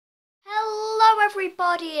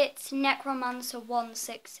everybody, it's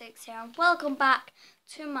Necromancer166 here, and welcome back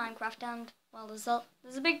to Minecraft. And well, there's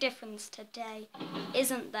a big difference today,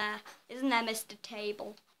 isn't there? Isn't there, Mr.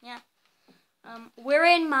 Table? Yeah. We're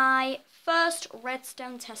in my first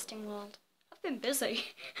redstone testing world. I've been busy.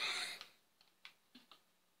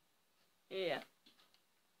 Yeah.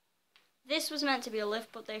 This was meant to be a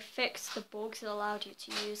lift, but they fixed the bugs that allowed you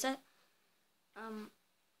to use it.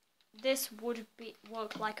 This would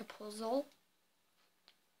work like a puzzle.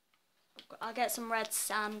 I'll get some red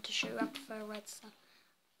sand to show you. I prefer red sand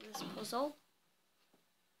for this puzzle.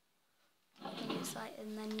 I think it's like,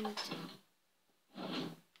 and then you need to...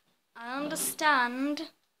 I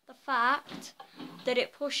understand the fact that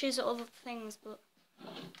it pushes other things, but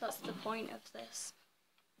that's the point of this.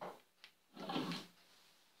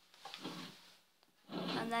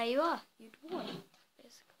 And there you are. You'd won,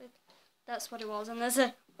 basically. That's what it was. And there's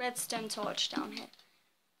a redstone torch down here.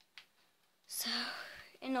 So,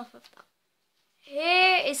 enough of that.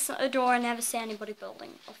 Here is a door I never see anybody building.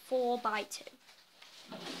 A 4x2.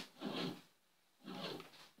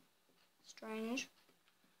 Strange.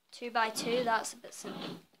 2x2, that's a bit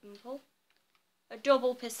simple. A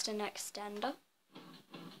double piston extender.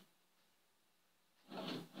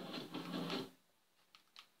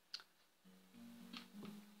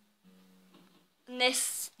 And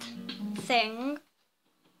this thing,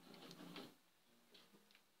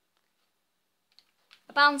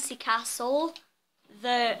 a bouncy castle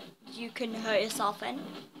that you can hurt yourself in,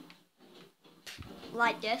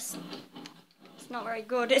 like this. It's not very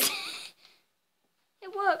good, is it?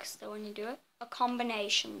 It works though when you do it. A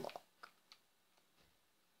combination lock.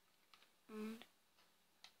 And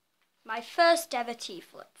my first ever T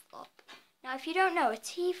flip-flop. Now if you don't know, a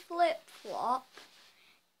T flip-flop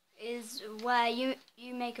is where you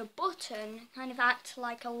make a button kind of act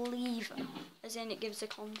like a lever, as in it gives a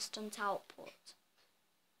constant output.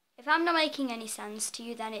 If I'm not making any sense to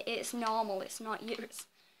you, then it's normal, it's not yours. It's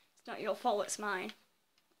not your fault, it's mine.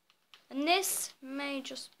 And this may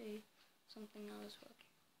just be something I was working.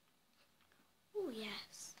 Oh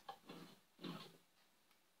yes.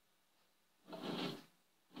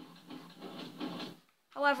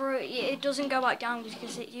 However, it doesn't go back down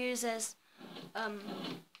because it uses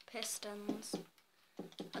pistons,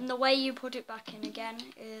 and the way you put it back in again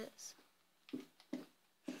is,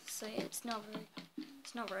 see, it's not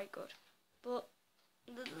very good, but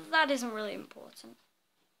that isn't really important.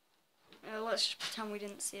 Let's just pretend we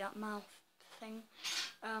didn't see that mouth thing.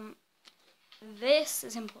 This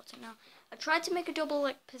is important now. I tried to make a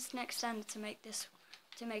double piston extender to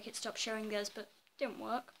make it stop showing this, but it didn't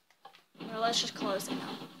work. Well, let's just close it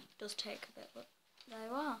now. It does take a bit, but there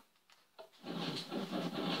you are.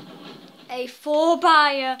 A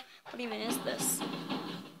 4x, what even is this?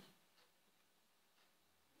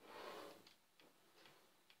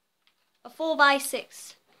 A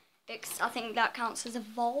 4x6. I think that counts as a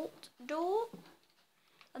vault door.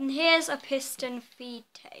 And here's a piston feed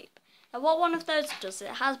tape. Now what one of those does, it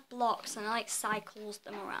has blocks and it like cycles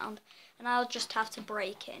them around. And I'll just have to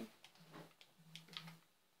break in.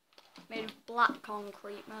 Made of black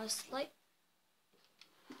concrete mostly.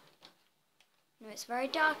 No, it's very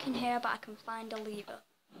dark in here, but I can find a lever.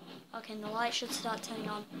 Okay, and the light should start turning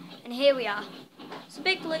on. And here we are. It's a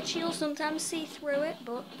bit glitchy, you'll sometimes see through it,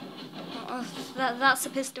 but that's a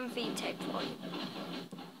piston feed tape for you.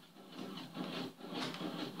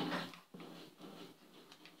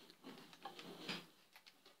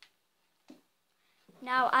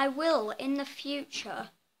 Now, I will, in the future,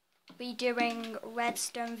 be doing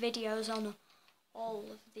redstone videos on all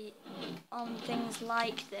of on things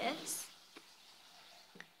like this.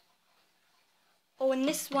 Oh, and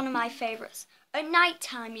this is one of my favourites. At night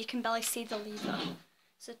time, you can barely see the lever.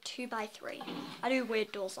 It's a 2x3. I do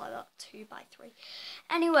weird doors like that, 2x3.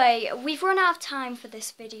 Anyway, we've run out of time for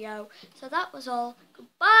this video, so that was all.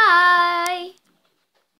 Goodbye!